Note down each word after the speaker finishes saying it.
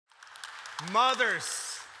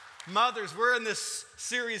Mothers, we're in this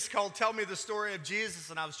series called Tell Me the Story of Jesus,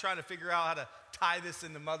 and I was trying to figure out how to tie this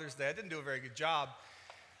into Mother's Day. I didn't do a very good job.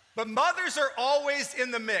 But mothers are always in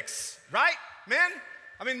the mix, right, men?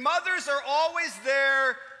 I mean, mothers are always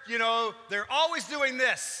there, they're always doing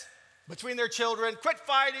this between their children. Quit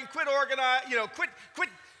fighting, quit organizing, quit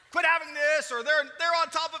having this, or they're on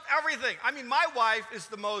top of everything. I mean, my wife is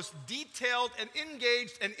the most detailed and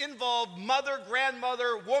engaged and involved mother,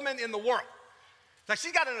 grandmother, woman in the world. Like,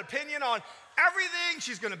 she's got an opinion on everything.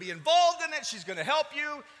 She's going to be involved in it. She's going to help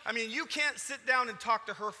you. I mean, you can't sit down and talk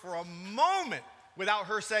to her for a moment without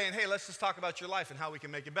her saying, hey, let's just talk about your life and how we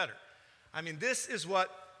can make it better. I mean, this is what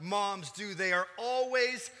moms do. They are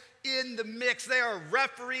always in the mix. They are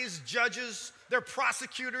referees, judges, they're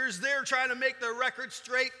prosecutors. They're trying to make their record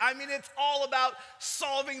straight. I mean, it's all about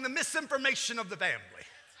solving the misinformation of the family.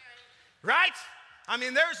 Right? I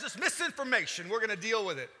mean, there's this misinformation. We're going to deal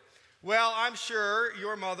with it. Well, I'm sure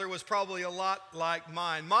your mother was probably a lot like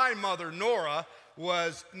mine. My mother, Nora,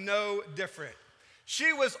 was no different.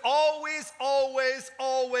 She was always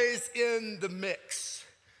in the mix.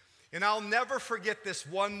 And I'll never forget this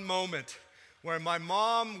one moment where my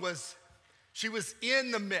mom was in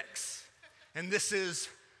the mix. And this is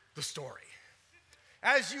the story.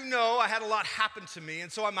 As you know, I had a lot happen to me.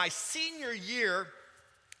 And so in my senior year,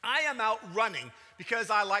 I am out running. Because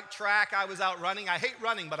I like track, I was out running. I hate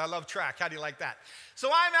running, but I love track. How do you like that?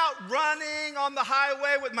 So I'm out running on the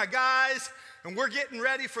highway with my guys, and we're getting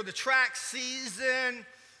ready for the track season.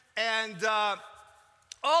 And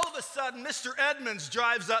all of a sudden, Mr. Edmonds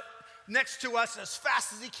drives up next to us as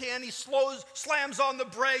fast as he can. He slams on the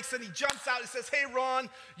brakes, and he jumps out and says, hey,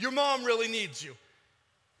 Ron, your mom really needs you.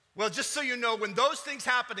 Well, just so you know, when those things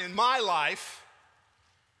happen in my life,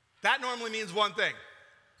 that normally means one thing.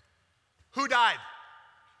 Who died?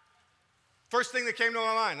 First thing that came to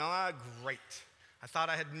my mind, great. I thought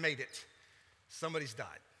I had made it. Somebody's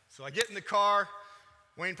died. So I get in the car.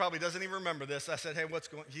 Wayne probably doesn't even remember this. I said, hey, what's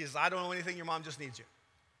going on? He says, I don't know anything. Your mom just needs you.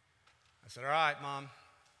 I said, all right, Mom,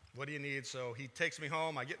 what do you need? So he takes me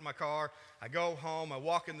home. I get in my car. I go home. I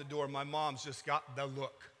walk in the door. My mom's just got the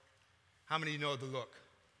look. How many of you know the look?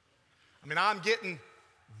 I mean, I'm getting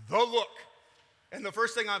the look. And the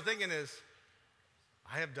first thing I'm thinking is,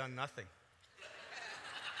 I have done nothing.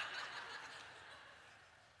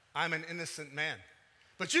 I'm an innocent man.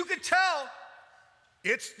 But you could tell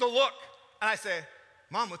it's the look. And I say,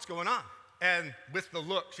 Mom, what's going on? And with the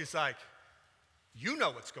look, she's like, you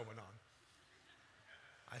know what's going on.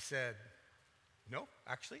 I said, no,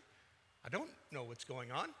 actually, I don't know what's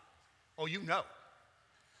going on. Oh, you know.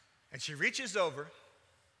 And she reaches over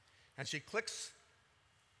and she clicks,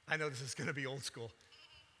 I know this is going to be old school,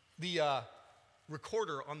 the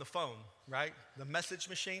recorder on the phone, right? The message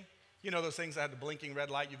machine. You know those things that have the blinking red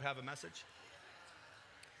light, you have a message?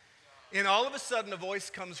 And all of a sudden, a voice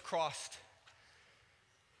comes across,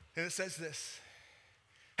 and it says this.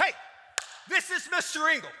 Hey, this is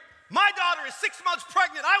Mr. Engel. My daughter is 6 months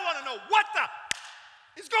pregnant. I want to know what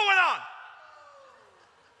the is going on.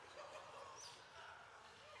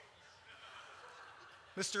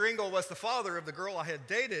 Mr. Engel was the father of the girl I had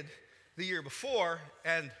dated the year before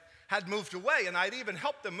and had moved away, and I'd even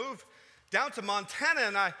helped them move down to Montana,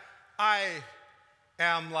 and I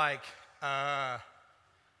am like,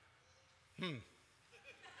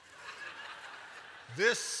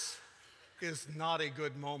 this is not a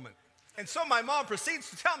good moment. And so my mom proceeds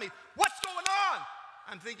to tell me, what's going on?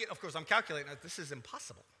 I'm thinking, of course, I'm calculating, this is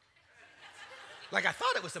impossible. Like, I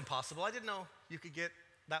thought it was impossible. I didn't know you could get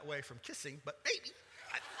that way from kissing, but maybe.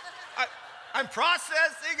 I'm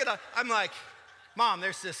processing, and I'm like, Mom,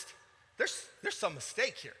 there's some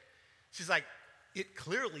mistake here. She's like, it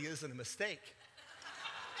clearly isn't a mistake.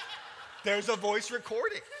 There's a voice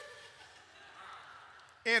recording.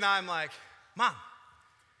 And I'm like, Mom,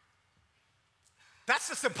 that's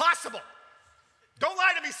just impossible. Don't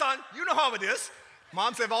lie to me, son. You know how it is.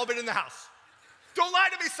 Moms have all been in the house. Don't lie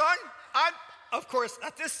to me, son. Of course,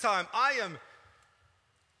 at this time, I am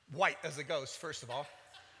white as a ghost, first of all.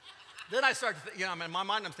 Then I start to think, in my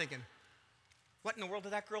mind, I'm thinking, what in the world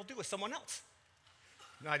did that girl do with someone else?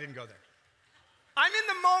 No, I didn't go there. I'm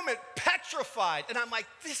in the moment, petrified, and I'm like,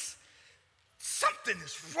 something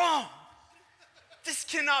is wrong. This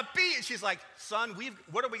cannot be. And she's like, son,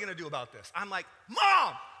 what are we going to do about this? I'm like,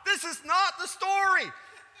 Mom, this is not the story.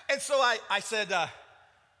 And so I said,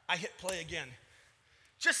 I hit play again,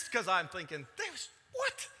 just because I'm thinking,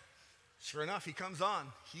 what? Sure enough, he comes on.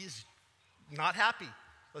 He's not happy,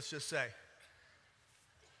 let's just say.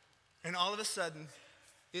 And all of a sudden,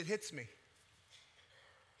 it hits me.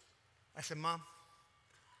 I said, Mom,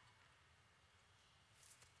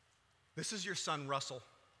 This is your son, Russell,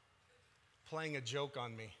 playing a joke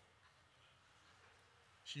on me.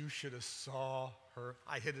 You should have saw her.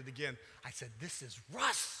 I hit it again. I said, this is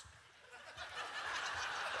Russ.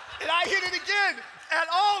 And I hit it again. And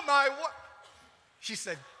oh my, she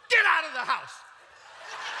said, get out of the house.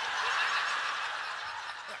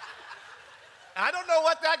 I don't know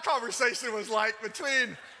what that conversation was like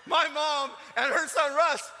between my mom and her son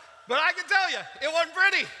Russ, but I can tell you, it wasn't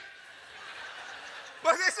pretty.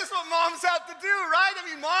 But this is what moms have to do, right? I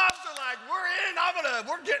mean, moms are like,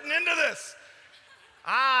 we're getting into this.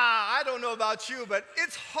 I don't know about you, but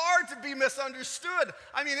it's hard to be misunderstood.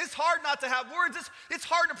 I mean, it's hard not to have words. It's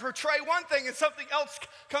hard to portray one thing and something else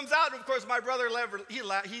comes out. And of course, my brother, he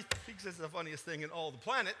thinks it's the funniest thing in all the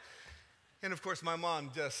planet. And of course, my mom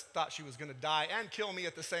just thought she was going to die and kill me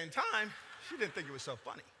at the same time. She didn't think it was so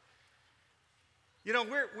funny. You know,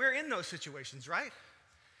 we're in those situations, right?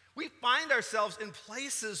 We find ourselves in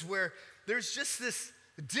places where there's just this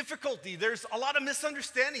difficulty. There's a lot of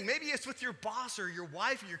misunderstanding. Maybe it's with your boss or your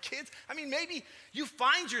wife or your kids. I mean, maybe you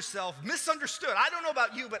find yourself misunderstood. I don't know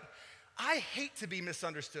about you, but I hate to be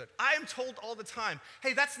misunderstood. I am told all the time,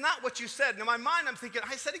 hey, that's not what you said. And in my mind, I'm thinking,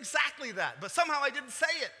 I said exactly that, but somehow I didn't say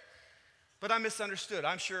it. But I'm misunderstood.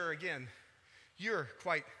 I'm sure, again, you're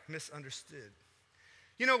quite misunderstood.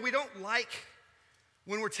 You know, we don't like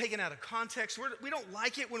when we're taken out of context. We don't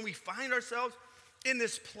like it when we find ourselves in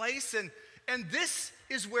this place. And this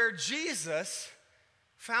is where Jesus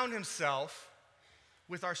found himself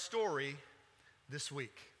with our story this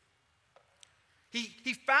week.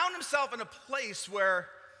 He found himself in a place where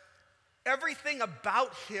everything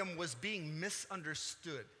about him was being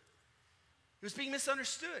misunderstood. It was being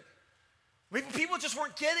misunderstood. People just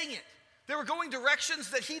weren't getting it. They were going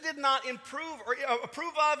directions that he did not approve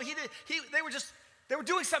of. They were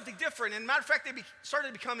doing something different. And matter of fact, they started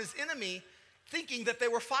to become his enemy, thinking that they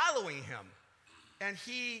were following him. And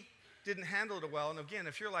he didn't handle it well. And again,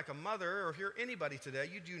 if you're like a mother or if you're anybody today,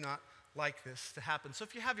 you do not like this to happen. So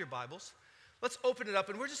if you have your Bibles, let's open it up.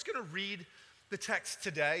 And we're just going to read the text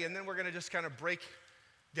today. And then we're going to just kind of break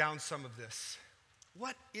down some of this.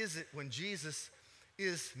 What is it when Jesus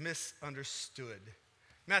is misunderstood?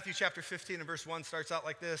 Matthew chapter 15 and verse 1 starts out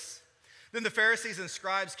like this. Then the Pharisees and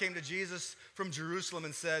scribes came to Jesus from Jerusalem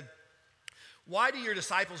and said, why do your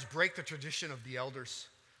disciples break the tradition of the elders?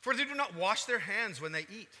 For they do not wash their hands when they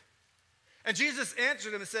eat. And Jesus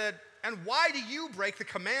answered them and said, and why do you break the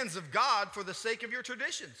commands of God for the sake of your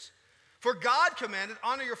traditions? For God commanded,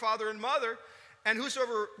 honor your father and mother, and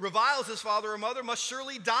whosoever reviles his father or mother must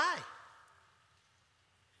surely die.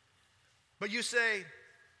 But you say,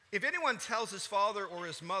 if anyone tells his father or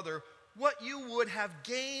his mother, what you would have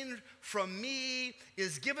gained from me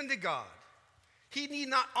is given to God, he need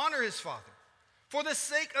not honor his father. For the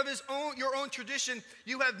sake of your own tradition,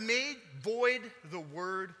 you have made void the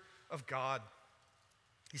word of God.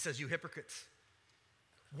 He says, you hypocrites.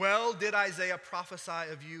 Well did Isaiah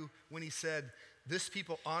prophesy of you when he said, this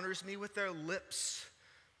people honors me with their lips,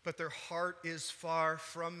 but their heart is far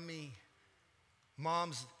from me.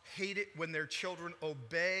 Moms hate it when their children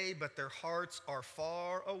obey, but their hearts are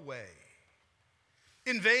far away.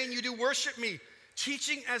 In vain you do worship me,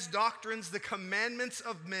 teaching as doctrines the commandments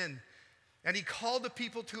of men. And he called the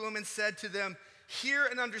people to him and said to them, hear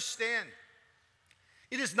and understand.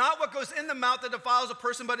 It is not what goes in the mouth that defiles a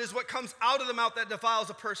person, but it is what comes out of the mouth that defiles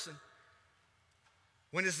a person.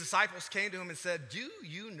 When his disciples came to him and said, do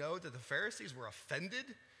you know that the Pharisees were offended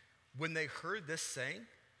when they heard this saying?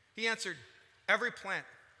 He answered, every plant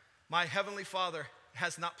my heavenly Father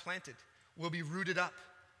has not planted will be rooted up.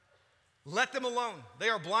 Let them alone. They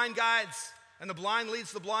are blind guides, and the blind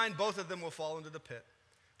leads the blind. Both of them will fall into the pit.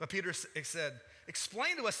 But Peter said,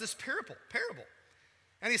 explain to us this parable.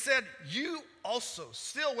 And he said, you also,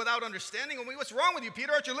 still without understanding. What's wrong with you,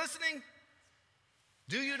 Peter? Aren't you listening?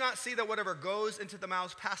 Do you not see that whatever goes into the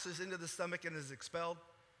mouth passes into the stomach and is expelled?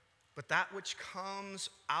 But that which comes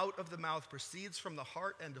out of the mouth proceeds from the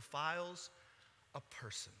heart and defiles a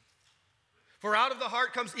person. For out of the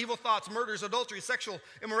heart comes evil thoughts, murders, adultery, sexual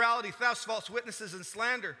immorality, thefts, false witnesses, and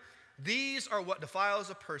slander. These are what defiles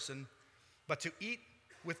a person, but to eat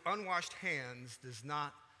with unwashed hands does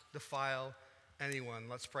not defile anyone.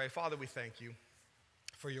 Let's pray. Father, we thank you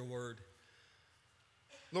for your word.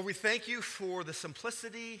 Lord, we thank you for the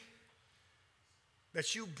simplicity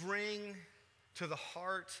that you bring to the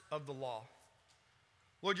heart of the law.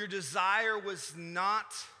 Lord, your desire was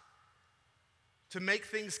not to make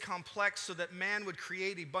things complex so that man would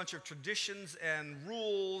create a bunch of traditions and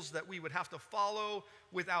rules that we would have to follow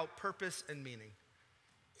without purpose and meaning.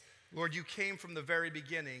 Lord, you came from the very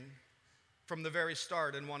beginning, from the very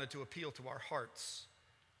start, and wanted to appeal to our hearts.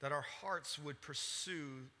 that our hearts would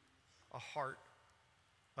pursue a heart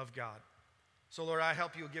of God. So Lord, I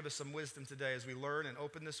help you give us some wisdom today as we learn and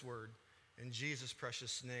open this word. In Jesus'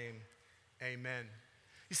 precious name, amen.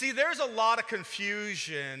 You see, there's a lot of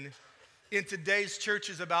confusion in today's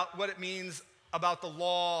churches about what it means about the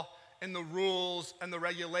law and the rules and the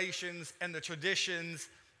regulations and the traditions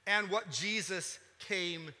and what Jesus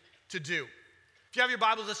came to do. If you have your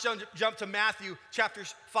Bibles, let's jump to Matthew chapter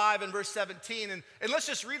 5 and verse 17. And let's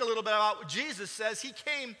just read a little bit about what Jesus says he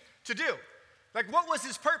came to do. Like, what was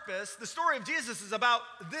his purpose? The story of Jesus is about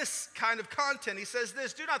this kind of content. He says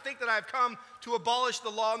this, "Do not think that I have come to abolish the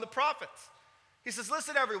law and the prophets." He says,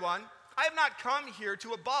 "Listen, everyone, I have not come here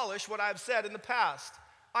to abolish what I have said in the past.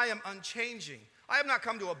 I am unchanging. I have not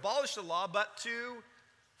come to abolish the law, but to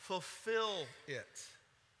fulfill it."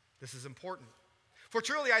 This is important. "For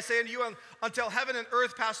truly I say unto you, until heaven and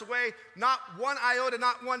earth pass away, not one iota,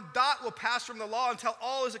 not one dot will pass from the law until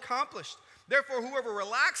all is accomplished. Therefore, whoever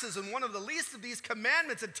relaxes in one of the least of these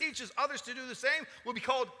commandments and teaches others to do the same will be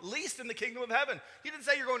called least in the kingdom of heaven." He didn't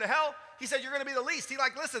say you're going to hell. He said you're going to be the least. He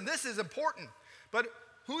listen, this is important. "But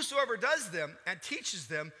whosoever does them and teaches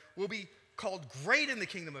them will be called great in the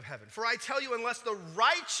kingdom of heaven. For I tell you, unless the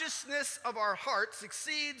righteousness of our hearts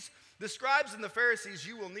exceeds the scribes and the Pharisees,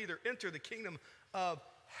 you will neither enter the kingdom of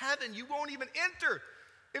heaven." You won't even enter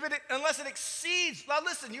unless it exceeds. Now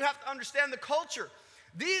listen, you have to understand the culture.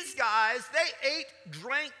 These guys, they ate,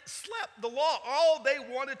 drank, slept the law. All they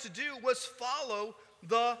wanted to do was follow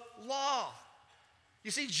the law.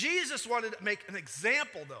 You see, Jesus wanted to make an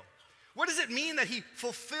example, though. What does it mean that he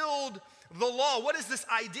fulfilled the law? What is this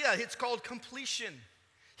idea? It's called completion.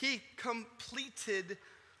 He completed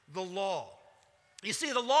the law. You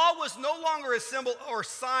see, the law was no longer a symbol or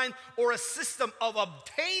sign or a system of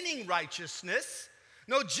obtaining righteousness.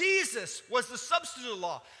 No, Jesus was the substitute of the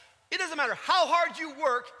law. It doesn't matter how hard you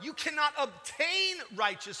work, you cannot obtain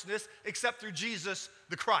righteousness except through Jesus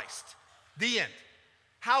the Christ. The end.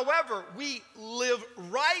 However, we live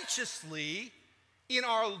righteously in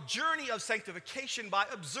our journey of sanctification by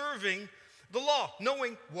observing the law,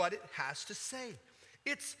 knowing what it has to say.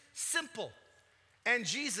 It's simple, and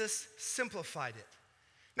Jesus simplified it.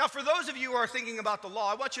 Now, for those of you who are thinking about the law,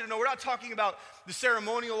 I want you to know we're not talking about the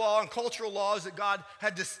ceremonial law and cultural laws that God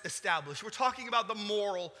had established. We're talking about the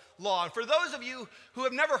moral law. And for those of you who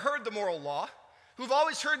have never heard the moral law, who've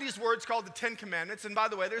always heard these words called the Ten Commandments, and by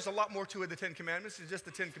the way, there's a lot more to it, the Ten Commandments than just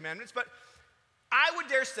the Ten Commandments, but I would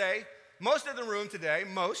dare say most of the room today,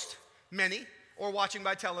 many, or watching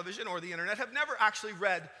by television or the internet, have never actually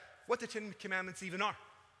read what the Ten Commandments even are.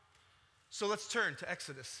 So let's turn to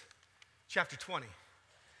Exodus chapter 20.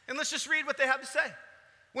 And let's just read what they have to say.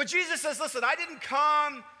 When Jesus says, listen, I didn't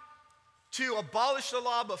come to abolish the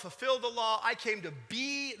law, but fulfill the law. I came to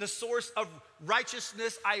be the source of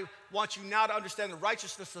righteousness. I want you now to understand that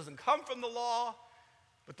righteousness doesn't come from the law,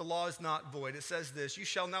 but the law is not void. It says this, you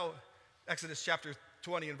shall know, Exodus chapter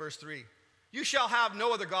 20 and verse 3, you shall have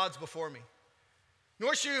no other gods before me,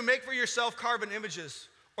 nor shall you make for yourself carven images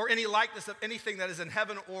or any likeness of anything that is in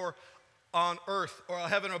heaven or on earth or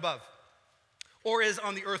heaven above, or is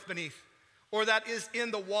on the earth beneath, or that is in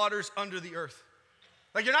the waters under the earth.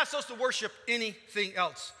 Like, you're not supposed to worship anything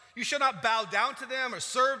else. You shall not bow down to them or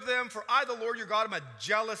serve them, for I, the Lord your God, am a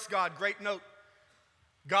jealous God. Great note.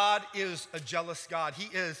 God is a jealous God. He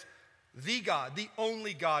is the God, the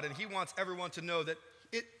only God, and he wants everyone to know that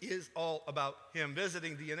it is all about him,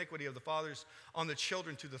 visiting the iniquity of the fathers on the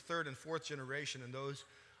children to the third and fourth generation, and those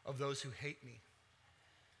of those who hate me.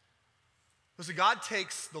 So God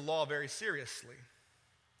takes the law very seriously.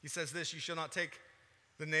 He says this, you shall not take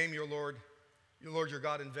the name your Lord your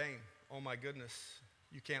God in vain. Oh my goodness,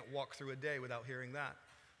 you can't walk through a day without hearing that.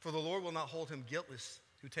 For the Lord will not hold him guiltless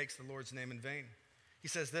who takes the Lord's name in vain. He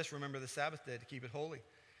says this, remember the Sabbath day to keep it holy.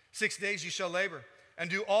 6 days you shall labor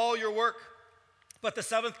and do all your work, but the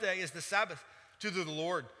seventh day is the Sabbath to the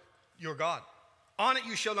Lord your God. On it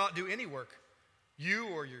you shall not do any work, you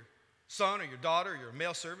or your son or your daughter, your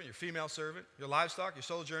male servant, your female servant, your livestock, your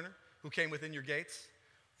sojourner who came within your gates.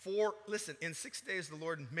 For, listen, in 6 days the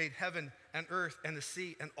Lord made heaven and earth and the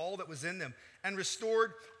sea and all that was in them, and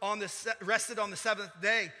rested on the seventh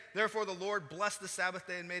day. Therefore the Lord blessed the Sabbath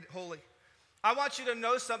day and made it holy. I want you to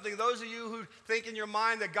know something. Those of you who think in your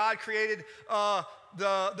mind that God created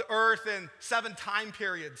the earth in 7 time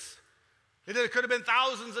periods. It could have been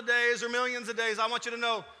thousands of days or millions of days. I want you to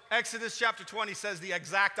know Exodus chapter 20 says the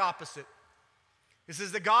exact opposite. It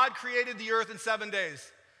says that God created the earth in 7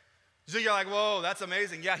 days. So you're like, whoa, that's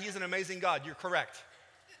amazing. Yeah, he's an amazing God. You're correct.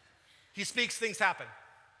 He speaks, things happen.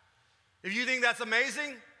 If you think that's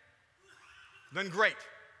amazing, then great.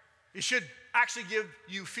 It should actually give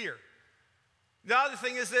you fear. The other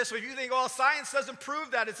thing is this: if you think, oh, science doesn't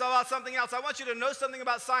prove that, it's about something else. I want you to know something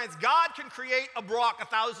about science. God can create a rock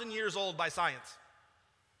 1,000 years old by science.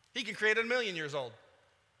 He can create it 1,000,000 years old.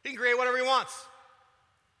 He can create whatever he wants.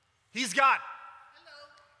 He's God.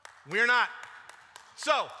 Hello. We're not.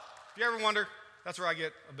 So, if you ever wonder, that's where I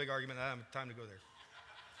get a big argument. I don't have time to go there.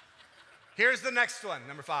 Here's the next one,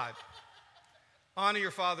 number 5. Honor your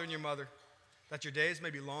father and your mother, that your days may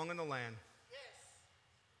be long in the land,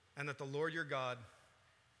 and that the Lord your God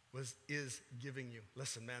is giving you.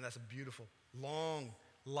 Listen, man, that's a beautiful, long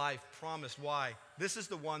life promised. Why? This is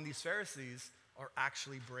the one these Pharisees are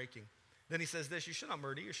actually breaking. Then he says this: you should not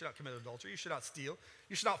murder, you should not commit adultery, you should not steal,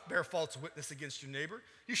 you should not bear false witness against your neighbor,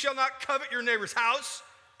 you shall not covet your neighbor's house,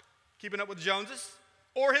 keeping up with the Joneses,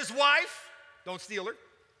 or his wife, don't steal her,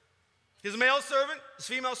 his male servant, his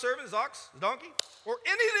female servant, his ox, his donkey, or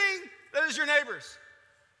anything that is your neighbor's.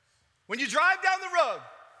 When you drive down the road,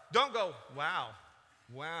 don't go, wow,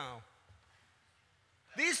 wow.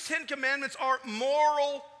 These 10 commandments are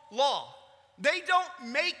moral law. They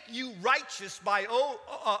don't make you righteous by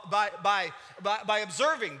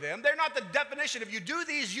observing them. They're not the definition. If you do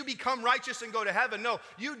these, you become righteous and go to heaven. No,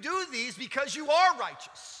 you do these because you are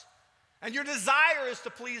righteous. And your desire is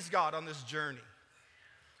to please God on this journey.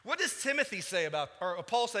 What does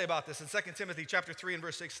Paul say about this in 2 Timothy chapter 3 and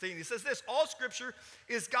verse 16? He says this: all scripture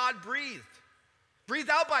is God-breathed,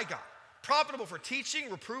 breathed out by God, profitable for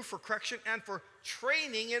teaching, reproof, for correction, and for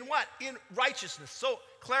training in what? In righteousness. So,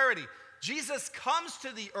 clarity. Jesus comes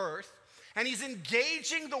to the earth and he's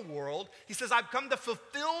engaging the world. He says, I've come to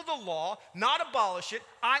fulfill the law, not abolish it.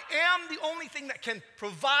 I am the only thing that can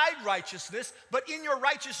provide righteousness, but in your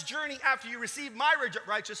righteous journey after you receive my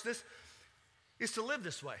righteousness is to live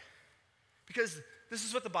this way. Because this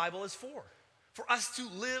is what the Bible is for us to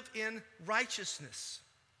live in righteousness.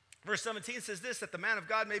 Verse 17 says this: that the man of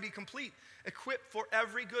God may be complete, equipped for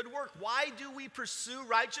every good work. Why do we pursue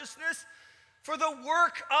righteousness? For the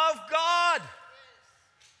work of God,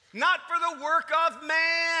 not for the work of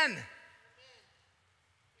man.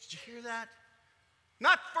 Did you hear that?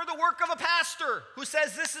 Not for the work of a pastor who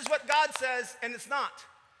says this is what God says and it's not.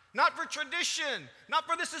 Not for tradition, not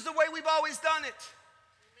for this is the way we've always done it.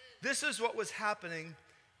 This is what was happening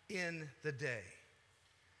in the day.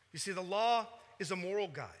 You see, the law is a moral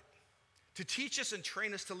guide to teach us and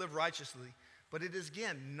train us to live righteously, but it is,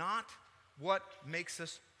 again, not what makes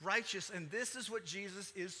us righteous. And this is what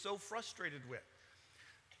Jesus is so frustrated with.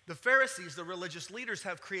 The Pharisees, the religious leaders,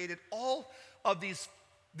 have created all of these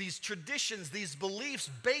traditions, these beliefs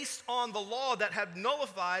based on the law that have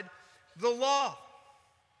nullified the law.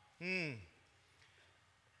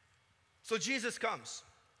 So Jesus comes.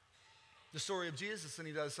 The story of Jesus, and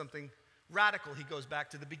he does something radical. He goes back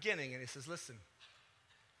to the beginning and he says, listen,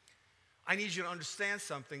 I need you to understand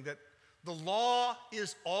something, that the law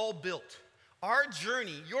is all built. Our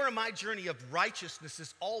journey, your and my journey of righteousness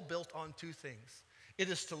is all built on 2 things. It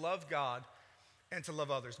is to love God and to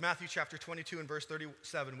love others. Matthew chapter 22 and verse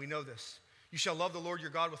 37, we know this. You shall love the Lord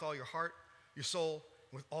your God with all your heart, your soul,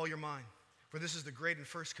 and with all your mind. For this is the great and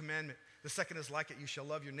first commandment. The second is like it: you shall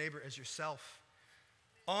love your neighbor as yourself.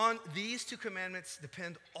 On these 2 commandments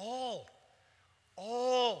depend all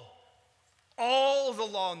the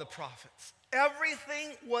law and the prophets. Everything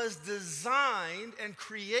was designed and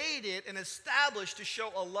created and established to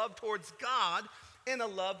show a love towards God and a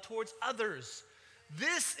love towards others.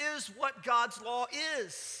 This is what God's law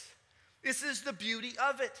is. This is the beauty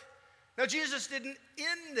of it. Now, Jesus didn't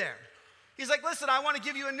end there. He's like, listen, I want to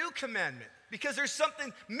give you a new commandment because there's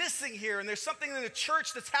something missing here, and there's something in the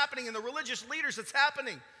church that's happening, in the religious leaders that's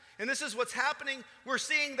happening. And this is what's happening. We're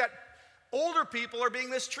seeing that older people are being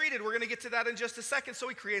mistreated. We're going to get to that in just a second. So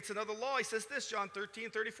he creates another law. He says this, John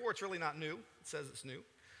 13:34. It's really not new. It says it's new.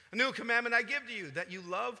 A new commandment I give to you, that you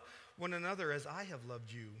love one another as I have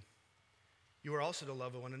loved you. You are also to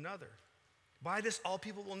love one another. By this, all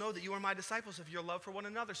people will know that you are my disciples, if your love for one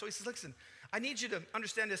another. So he says, listen, I need you to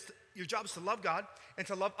understand this. Your job is to love God and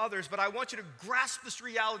to love others, but I want you to grasp this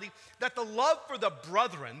reality that the love for the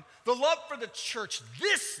brethren, the love for the church,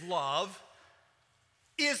 this love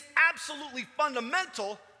is absolutely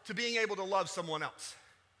fundamental to being able to love someone else.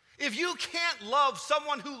 If you can't love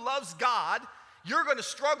someone who loves God, you're going to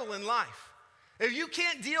struggle in life. If you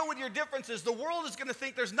can't deal with your differences, the world is going to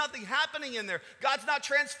think there's nothing happening in there. God's not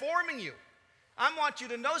transforming you. I want you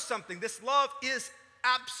to know something. This love is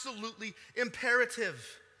absolutely imperative.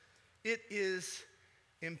 It is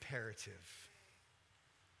imperative.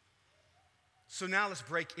 So now let's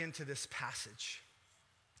break into this passage.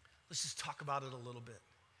 Let's just talk about it a little bit.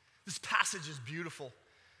 This passage is beautiful.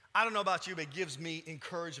 I don't know about you, but it gives me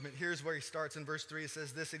encouragement. Here's where he starts in verse 3. It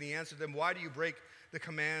says this, and he answered them, why do you break the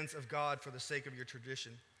commands of God for the sake of your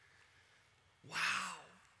tradition? Wow.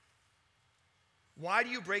 Why do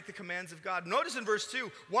you break the commands of God? Notice in verse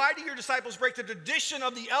 2, why do your disciples break the tradition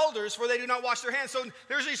of the elders, for they do not wash their hands? So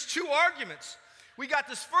there's these two arguments. We got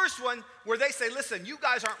this first one where they say, listen, you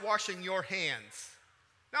guys aren't washing your hands.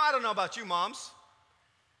 Now, I don't know about you moms,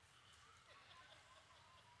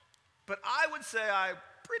 but I would say I'm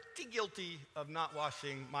pretty guilty of not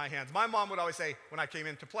washing my hands. My mom would always say, when I came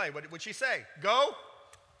in to play, what would she say? Go,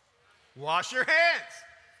 wash your hands.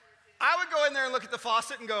 I would go in there and look at the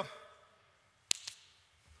faucet and go,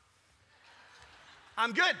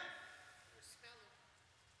 I'm good.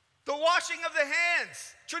 The washing of the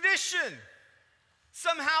hands, tradition.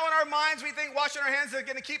 Somehow in our minds we think washing our hands is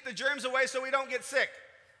going to keep the germs away so we don't get sick.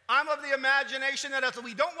 I'm of the imagination that if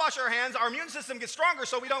we don't wash our hands, our immune system gets stronger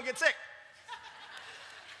so we don't get sick.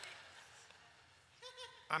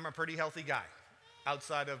 I'm a pretty healthy guy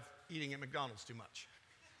outside of eating at McDonald's too much.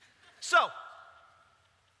 So,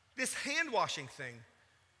 this hand washing thing,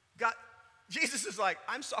 Jesus is like,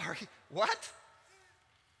 I'm sorry, what?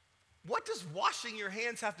 What does washing your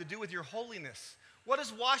hands have to do with your holiness? What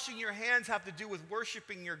does washing your hands have to do with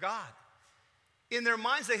worshiping your God? In their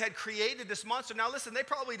minds, they had created this monster. Now listen, they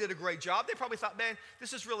probably did a great job. They probably thought, man,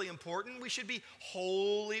 this is really important. We should be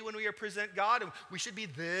holy when we present God, and we should be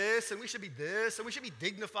this, and we should be this, and we should be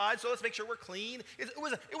dignified, so let's make sure we're clean. It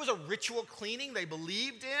was a ritual cleaning they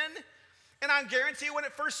believed in, and I guarantee you when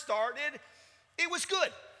it first started, it was good.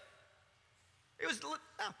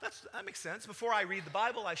 That makes sense. Before I read the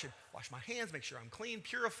Bible, I should wash my hands, make sure I'm clean.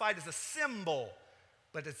 Purified is a symbol,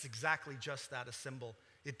 but it's exactly just that, a symbol.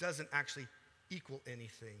 It doesn't actually equal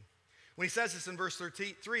anything. When he says this in verse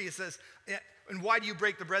 3, it says, and why do you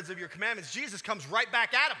break the breads of your commandments? Jesus comes right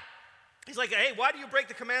back at him. He's like, hey, why do you break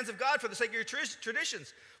the commands of God for the sake of your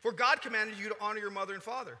traditions? For God commanded you to honor your mother and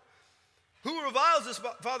father. Who reviles his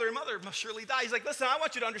father and mother must surely die. He's like, listen, I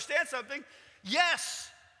want you to understand something. Yes,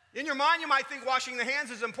 in your mind, you might think washing the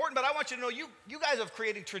hands is important, but I want you to know you guys have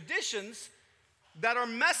created traditions that are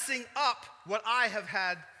messing up what I have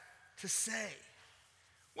had to say.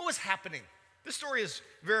 What was happening? This story is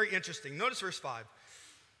very interesting. Notice verse 5.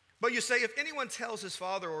 But you say, if anyone tells his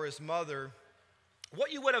father or his mother,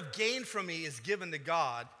 what you would have gained from me is given to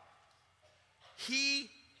God, he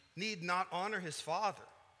need not honor his father.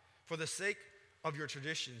 For the sake of your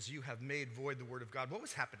traditions, you have made void the word of God. What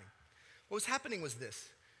was happening? What was happening was this.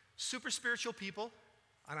 Super spiritual people,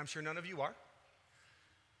 and I'm sure none of you are,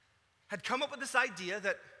 had come up with this idea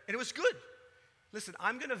that, and it was good. Listen,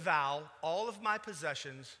 I'm going to vow all of my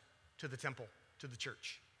possessions to the temple, to the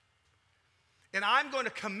church. And I'm going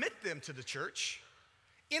to commit them to the church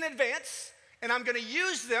in advance, and I'm going to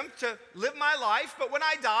use them to live my life, but when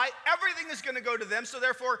I die, everything is going to go to them, so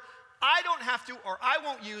therefore, I don't have to, or I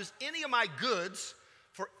won't use any of my goods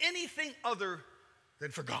for anything other than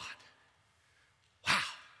for God. Wow.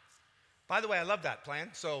 By the way, I love that plan,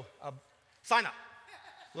 so sign up.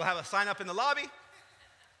 We'll have a sign up in the lobby,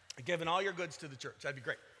 giving all your goods to the church. That'd be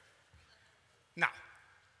great. Now,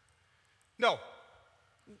 no.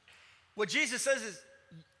 What Jesus says is,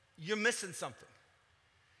 you're missing something.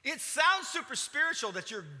 It sounds super spiritual that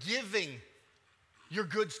you're giving your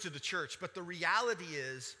goods to the church, but the reality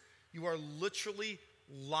is you are literally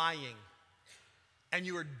lying, and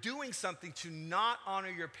you are doing something to not honor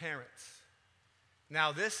your parents.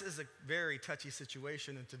 Now, this is a very touchy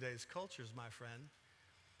situation in today's cultures, my friend.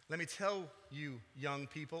 Let me tell you, young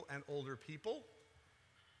people and older people,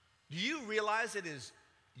 do you realize it is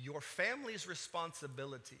your family's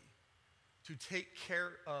responsibility to take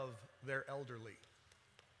care of their elderly?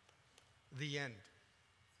 The end.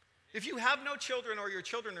 If you have no children or your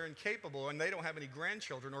children are incapable and they don't have any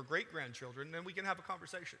grandchildren or great-grandchildren, then we can have a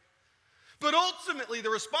conversation. But ultimately, the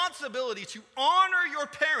responsibility to honor your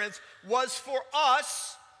parents was for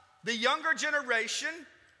us, the younger generation,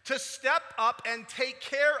 to step up and take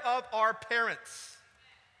care of our parents.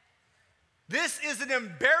 This is an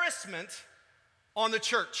embarrassment on the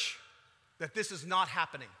church that this is not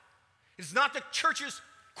happening. It's not the church's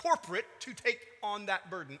corporate to take on that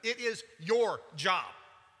burden. It is your job.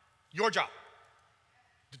 Your job.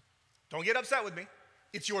 Don't get upset with me.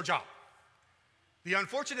 It's your job. The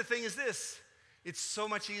unfortunate thing is this. It's so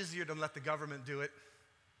much easier to let the government do it.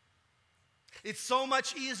 It's so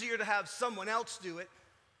much easier to have someone else do it.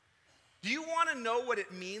 Do you want to know what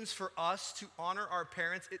it means for us to honor our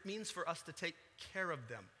parents? It means for us to take care of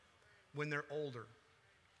them when they're older.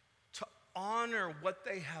 To honor what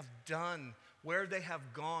they have done, where they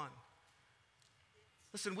have gone.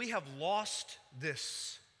 Listen, we have lost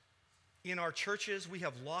this in our churches. We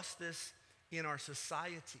have lost this in our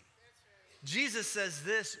society. Jesus says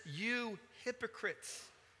this, you hypocrites.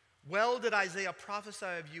 Well did Isaiah prophesy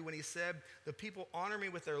of you when he said, the people honor me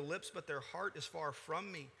with their lips, but their heart is far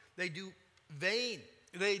from me. In vain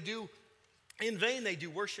they do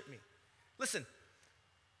worship me. Listen,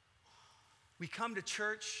 we come to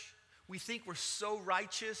church, we think we're so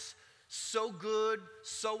righteous, so good,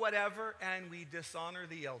 so whatever, and we dishonor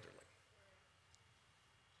the elderly.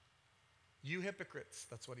 You hypocrites,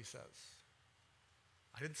 that's what he says.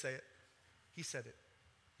 I didn't say it. He said it.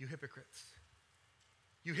 You hypocrites.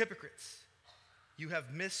 You hypocrites. You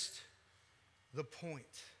have missed the point.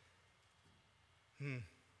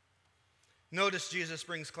 Notice Jesus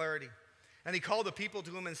brings clarity. And he called the people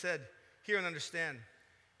to him and said, hear and understand,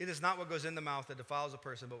 it is not what goes in the mouth that defiles a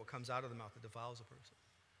person, but what comes out of the mouth that defiles a person.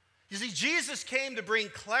 You see, Jesus came to bring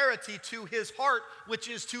clarity to his heart, which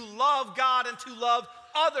is to love God and to love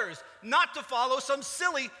others, not to follow some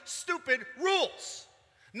silly, stupid rules.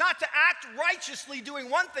 Not to act righteously doing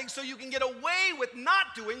one thing so you can get away with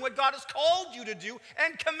not doing what God has called you to do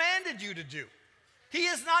and commanded you to do. He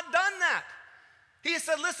has not done that. He has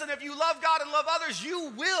said, listen, if you love God and love others,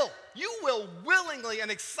 you will willingly and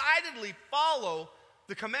excitedly follow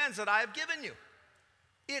the commands that I have given you.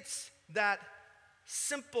 It's that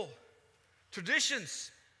simple. Traditions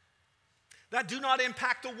that do not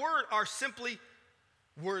impact the word are simply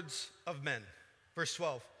words of men. Verse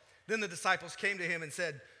 12. Then the disciples came to him and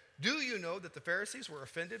said, do you know that the Pharisees were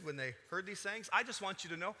offended when they heard these sayings? I just want you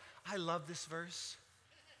to know, I love this verse.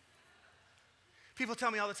 People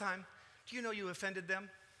tell me all the time, do you know you offended them?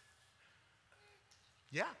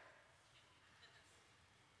 Yeah.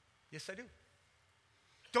 Yes, I do.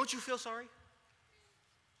 Don't you feel sorry?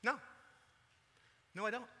 No. No,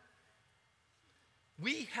 I don't.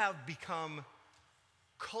 We have become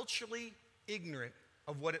culturally ignorant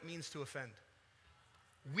of what it means to offend.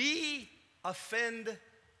 We offend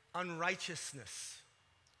unrighteousness.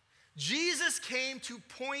 Jesus came to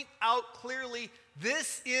point out clearly,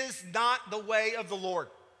 this is not the way of the Lord.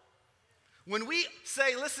 When we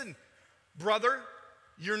say, listen, brother,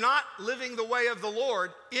 you're not living the way of the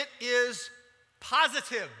Lord, it is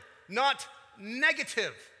positive, not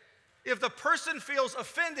negative. If the person feels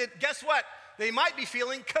offended, guess what? They might be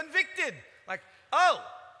feeling convicted. Like, oh,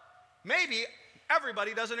 maybe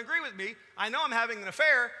everybody doesn't agree with me. I know I'm having an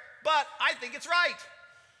affair, but I think it's right.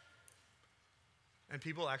 And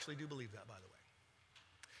people actually do believe that, by the way.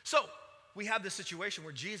 So we have this situation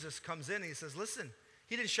where Jesus comes in and he says, listen,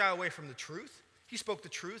 he didn't shy away from the truth. He spoke the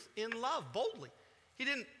truth in love, boldly. He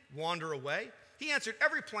didn't wander away. He answered,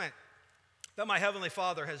 every plant that my heavenly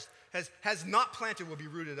Father has not planted will be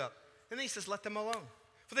rooted up. And then he says, let them alone.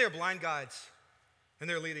 For they are blind guides, and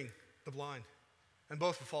they're leading the blind. And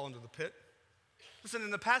both will fall into the pit. Listen,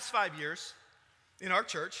 in the past 5 years, in our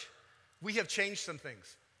church, we have changed some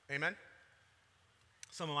things. Amen?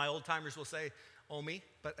 Some of my old timers will say, oh me,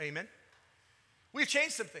 but amen. We've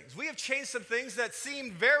changed some things. We have changed some things that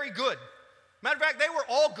seemed very good. Matter of fact, they were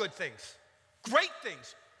all good things. Great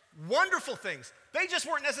things. Wonderful things. They just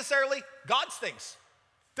weren't necessarily God's things.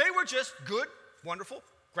 They were just good, wonderful,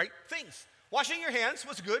 great things. Washing your hands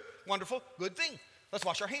was a good, wonderful, good thing. Let's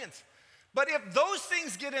wash our hands. But if those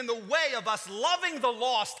things get in the way of us loving the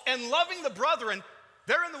lost and loving the brethren,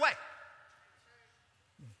 they're in the way.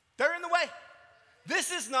 They're in the way.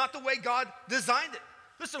 This is not the way God designed it.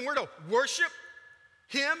 Listen, we're to worship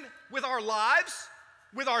Him with our lives,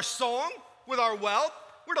 with our song, with our wealth.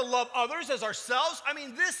 We're to love others as ourselves. I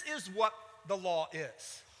mean, this is what the law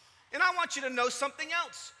is. And I want you to know something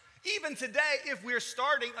else. Even today, if we're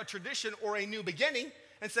starting a tradition or a new beginning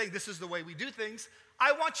and saying this is the way we do things,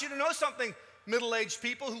 I want you to know something, middle-aged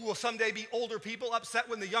people who will someday be older people upset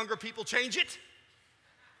when the younger people change it.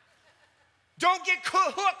 Don't get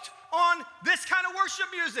hooked on this kind of worship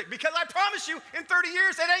music, because I promise you, in 30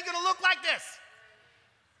 years, it ain't gonna look like this.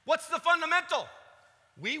 What's the fundamental?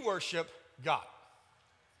 We worship God.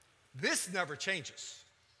 This never changes.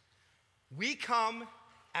 We come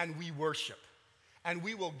and we worship, and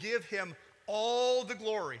we will give Him all the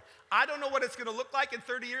glory. I don't know what it's gonna look like in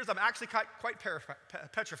 30 years. I'm actually quite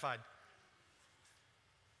petrified.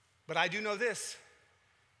 But I do know this,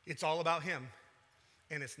 it's all about Him,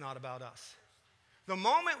 and it's not about us. The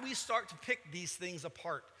moment we start to pick these things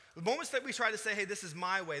apart, the moments that we try to say, hey, this is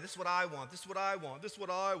my way, this is what I want, this is what I want, this is what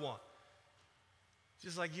I want, it's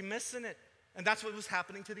just like, you're missing it. And that's what was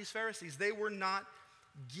happening to these Pharisees. They were not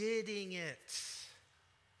getting it.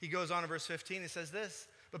 He goes on in verse 15, he says this,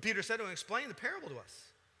 but Peter said to him, explain the parable to us.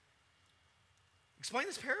 Explain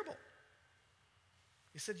this parable.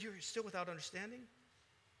 He said, you're still without understanding?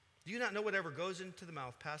 Do you not know whatever goes into the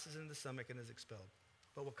mouth passes into the stomach and is expelled?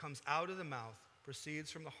 But what comes out of the mouth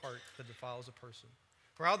proceeds from the heart that defiles a person.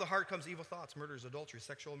 For out of the heart comes evil thoughts, murders, adultery,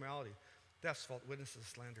 sexual immorality, thefts, false witnesses,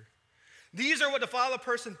 slander. These are what defile a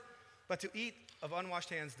person, but to eat of unwashed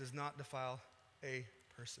hands does not defile a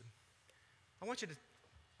person. I want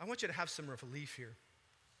you to have some relief here.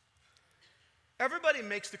 Everybody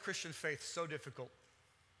makes the Christian faith so difficult.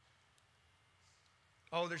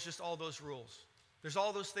 Oh, there's just all those rules. There's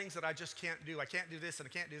all those things that I just can't do. I can't do this, and I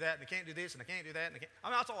can't do that, and I can't do this, and I can't do that, and I can't. I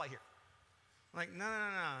mean, that's all I hear. I'm like, no.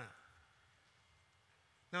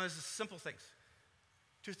 No, there's simple things.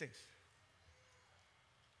 Two things.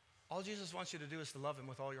 All Jesus wants you to do is to love him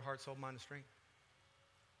with all your heart, soul, mind, and strength.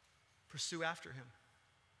 Pursue after him.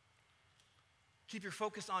 Keep your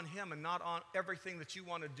focus on him and not on everything that you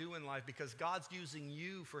want to do in life, because God's using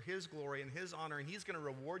you for his glory and his honor, and he's going to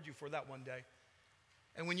reward you for that one day.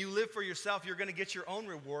 And when you live for yourself, you're going to get your own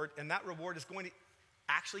reward, and that reward is going to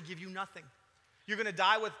actually give you nothing. You're going to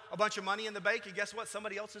die with a bunch of money in the bank, and guess what?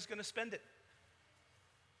 Somebody else is going to spend it.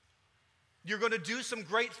 You're going to do some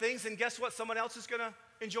great things, and guess what? Someone else is going to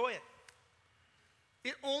enjoy it.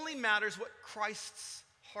 It only matters what Christ's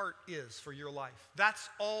heart is for your life. That's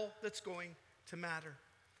all that's going to matter.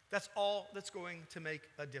 That's all that's going to make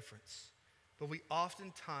a difference. But we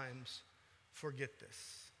oftentimes forget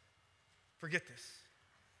this. Forget this.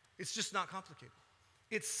 It's just not complicated.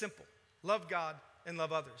 It's simple. Love God and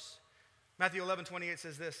love others. Matthew 11:28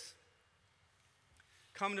 says this.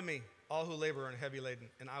 Come to me, all who labor and are heavy laden,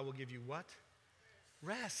 and I will give you what?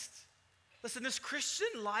 Rest. Listen, this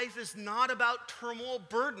Christian life is not about turmoil,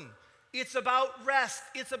 burden. It's about rest.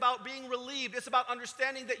 It's about being relieved. It's about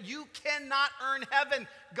understanding that you cannot earn heaven.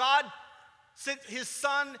 God sent his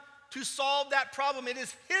son to solve that problem. It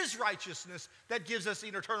is his righteousness that gives us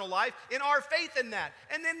eternal life, in our faith in that.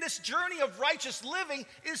 And then this journey of righteous living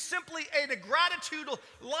is simply a gratitude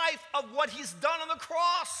life of what he's done on the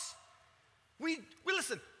cross. We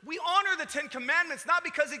listen, we honor the 10 Commandments not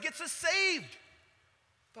because it gets us saved,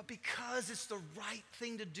 but because it's the right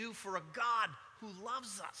thing to do for a God who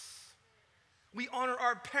loves us. We honor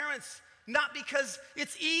our parents not because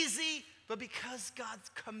it's easy, but because God's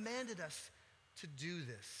commanded us to do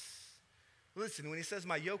this. Listen, when he says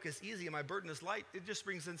my yoke is easy and my burden is light, it just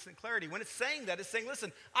brings instant clarity. When it's saying that, it's saying,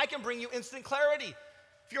 listen, I can bring you instant clarity.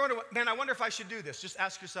 If you're wondering, man, I wonder if I should do this, just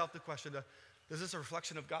ask yourself the question, is this a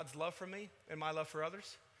reflection of God's love for me and my love for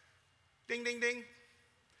others? Ding, ding, ding.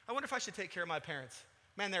 I wonder if I should take care of my parents.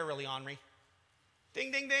 Man, they're really on me.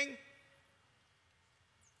 Ding, ding, ding.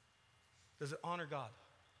 Does it honor God?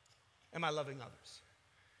 Am I loving others?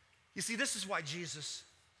 You see, this is why Jesus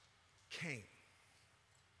came.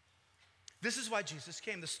 This is why Jesus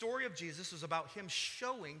came. The story of Jesus is about him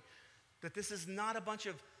showing that this is not a bunch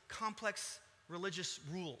of complex religious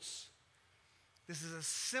rules. This is a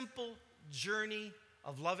simple journey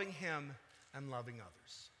of loving him and loving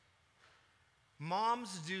others.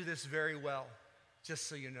 Moms do this very well, just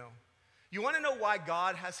so you know. You want to know why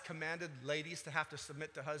God has commanded ladies to have to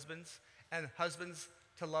submit to husbands and husbands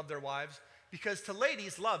to love their wives? Because to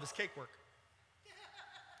ladies, love is cake work.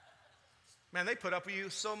 Man, they put up with you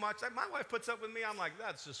so much. My wife puts up with me. I'm like,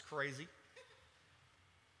 that's just crazy.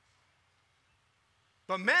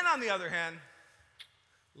 But men, on the other hand,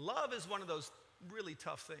 love is one of those really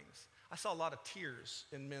tough things. I saw a lot of tears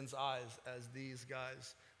in men's eyes as these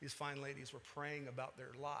guys, these fine ladies, were praying about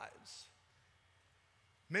their lives.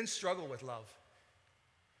 Men struggle with love.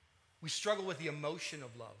 We struggle with the emotion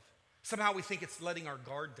of love. Somehow we think it's letting our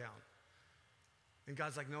guard down. And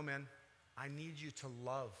God's like, no, man, I need you to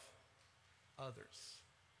love others.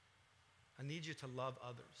 I need you to love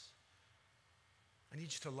others. I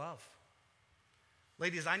need you to love.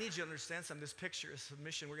 Ladies, I need you to understand something. This picture is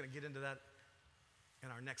submission. We're going to get into that in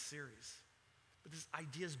our next series. But this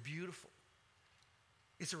idea is beautiful.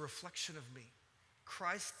 It's a reflection of me.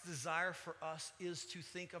 Christ's desire for us is to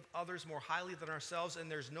think of others more highly than ourselves, and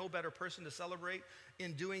there's no better person to celebrate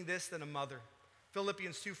in doing this than a mother.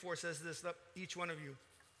 Philippians 2:4 says this, let each one of you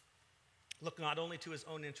look not only to his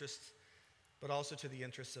own interests, but also to the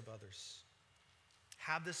interests of others.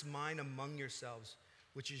 Have this mind among yourselves,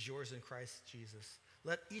 which is yours in Christ Jesus.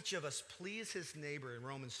 Let each of us please his neighbor, in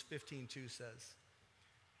Romans 15:2 says.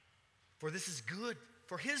 For this is good,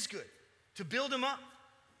 for his good, to build him up.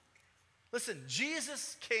 Listen,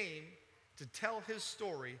 Jesus came to tell his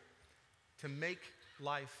story to make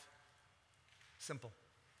life simple,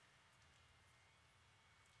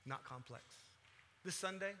 not complex. This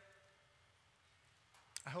Sunday,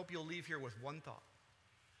 I hope you'll leave here with one thought.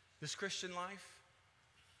 This Christian life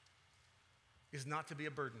is not to be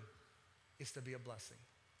a burden, it's to be a blessing.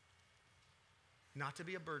 not to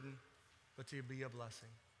be a burden, but to be a blessing.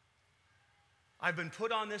 I've been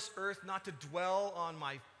put on this earth not to dwell on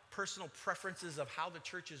my personal preferences of how the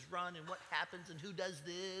church is run and what happens and who does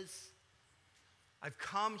this. I've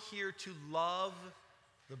come here to love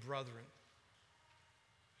the brethren.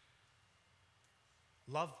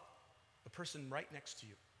 Love the person right next to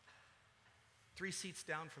you. 3 seats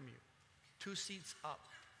down from you. 2 seats up.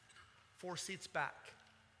 4 seats back.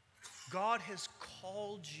 God has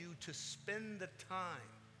called you to spend the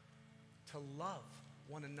time to love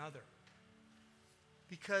one another.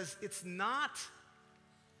 Because it's not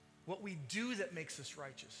what we do that makes us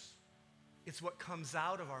righteous. It's what comes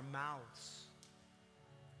out of our mouths.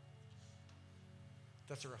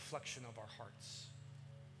 That's a reflection of our hearts.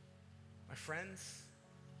 My friends,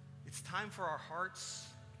 it's time for our hearts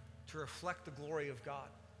to reflect the glory of God.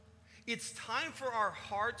 It's time for our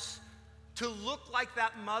hearts to look like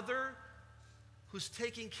that mother who's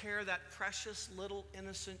taking care of that precious little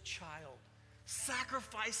innocent child,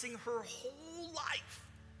 sacrificing her whole life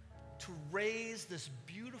to raise this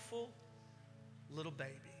beautiful little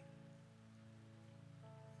baby.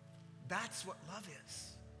 That's what love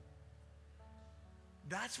is.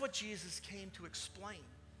 That's what Jesus came to explain.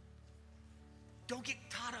 Don't get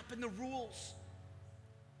caught up in the rules.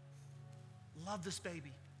 Love this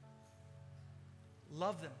baby.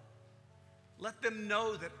 Love them. Let them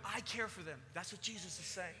know that I care for them. That's what Jesus is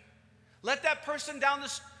saying. Let that person down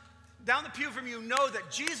the pew from you know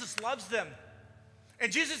that Jesus loves them.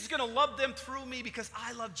 And Jesus is going to love them through me because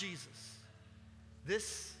I love Jesus.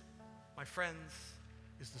 This, my friends,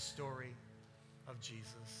 is the story of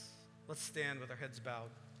Jesus. Let's stand with our heads bowed.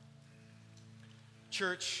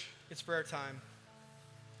 Church, it's prayer time.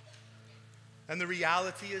 And the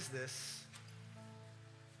reality is this.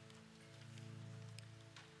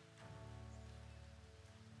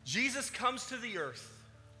 Jesus comes to the earth,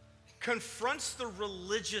 confronts the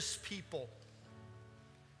religious people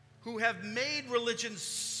who have made religion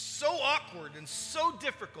so awkward and so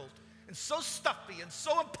difficult and so stuffy and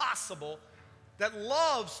so impossible that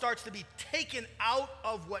love starts to be taken out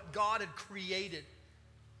of what God had created.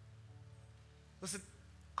 Listen,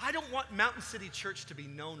 I don't want Mountain City Church to be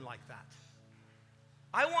known like that.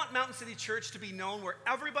 I want Mountain City Church to be known where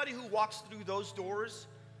everybody who walks through those doors,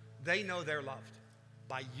 they know they're loved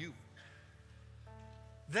by you.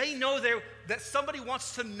 They know that somebody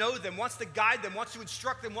wants to know them, wants to guide them, wants to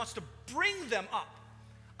instruct them, wants to bring them up.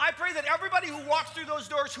 I pray that everybody who walks through those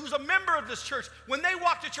doors who's a member of this church, when they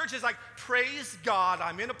walk to church, is like, praise God,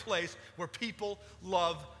 I'm in a place where people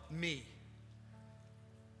love me.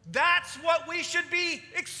 That's what we should be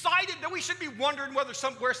excited, that we should be wondering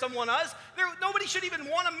where someone is. Nobody should even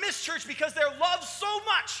want to miss church because they're loved so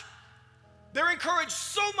much. They're encouraged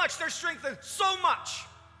so much. They're strengthened so much.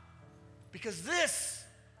 Because this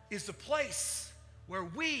is the place where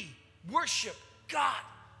we worship God.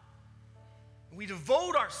 We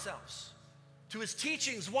devote ourselves to his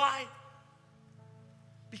teachings. Why?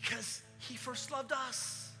 Because he first loved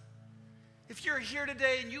us. If you're here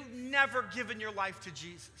today and you've never given your life to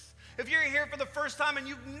Jesus, if you're here for the first time and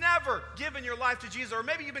you've never given your life to Jesus, or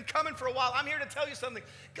maybe you've been coming for a while, I'm here to tell you something.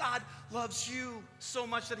 God loves you so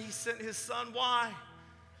much that he sent his son. Why?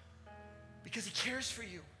 Because he cares for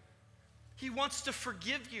you. He wants to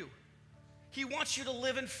forgive you. He wants you to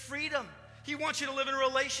live in freedom. He wants you to live in a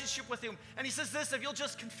relationship with him. And he says this, if you'll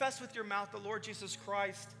just confess with your mouth the Lord Jesus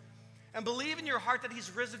Christ and believe in your heart that he's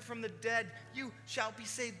risen from the dead, you shall be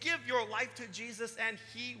saved. Give your life to Jesus and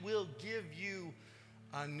he will give you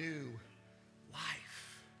a new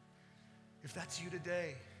life. If that's you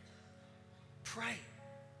today, pray.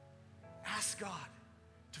 Ask God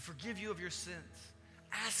to forgive you of your sins.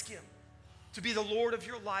 Ask him to be the Lord of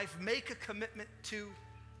your life. Make a commitment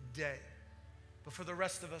today. But for the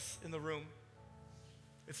rest of us in the room,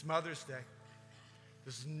 it's Mother's Day.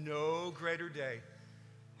 There's no greater day,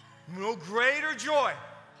 no greater joy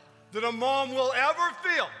that a mom will ever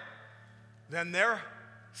feel than their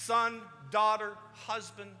son, daughter,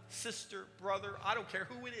 husband, sister, brother, I don't care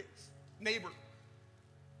who it is, neighbor,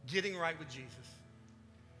 getting right with Jesus.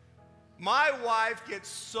 My wife gets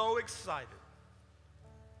so excited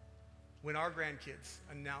when our grandkids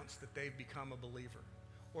announce that they've become a believer,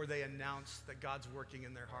 or they announce that God's working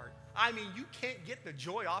in their heart. I mean, you can't get the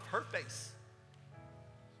joy off her face.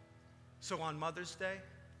 So on Mother's Day,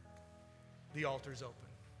 the altar's open.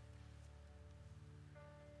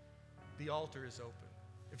 The altar is open.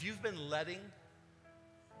 If you've been letting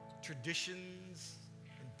traditions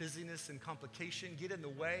and busyness and complication get in the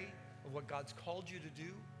way of what God's called you to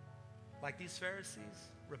do, like these Pharisees,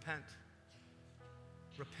 repent.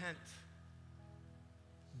 Repent.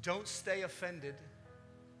 Don't stay offended.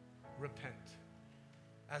 Repent.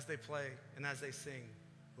 as they play and as they sing,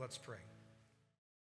 let's pray.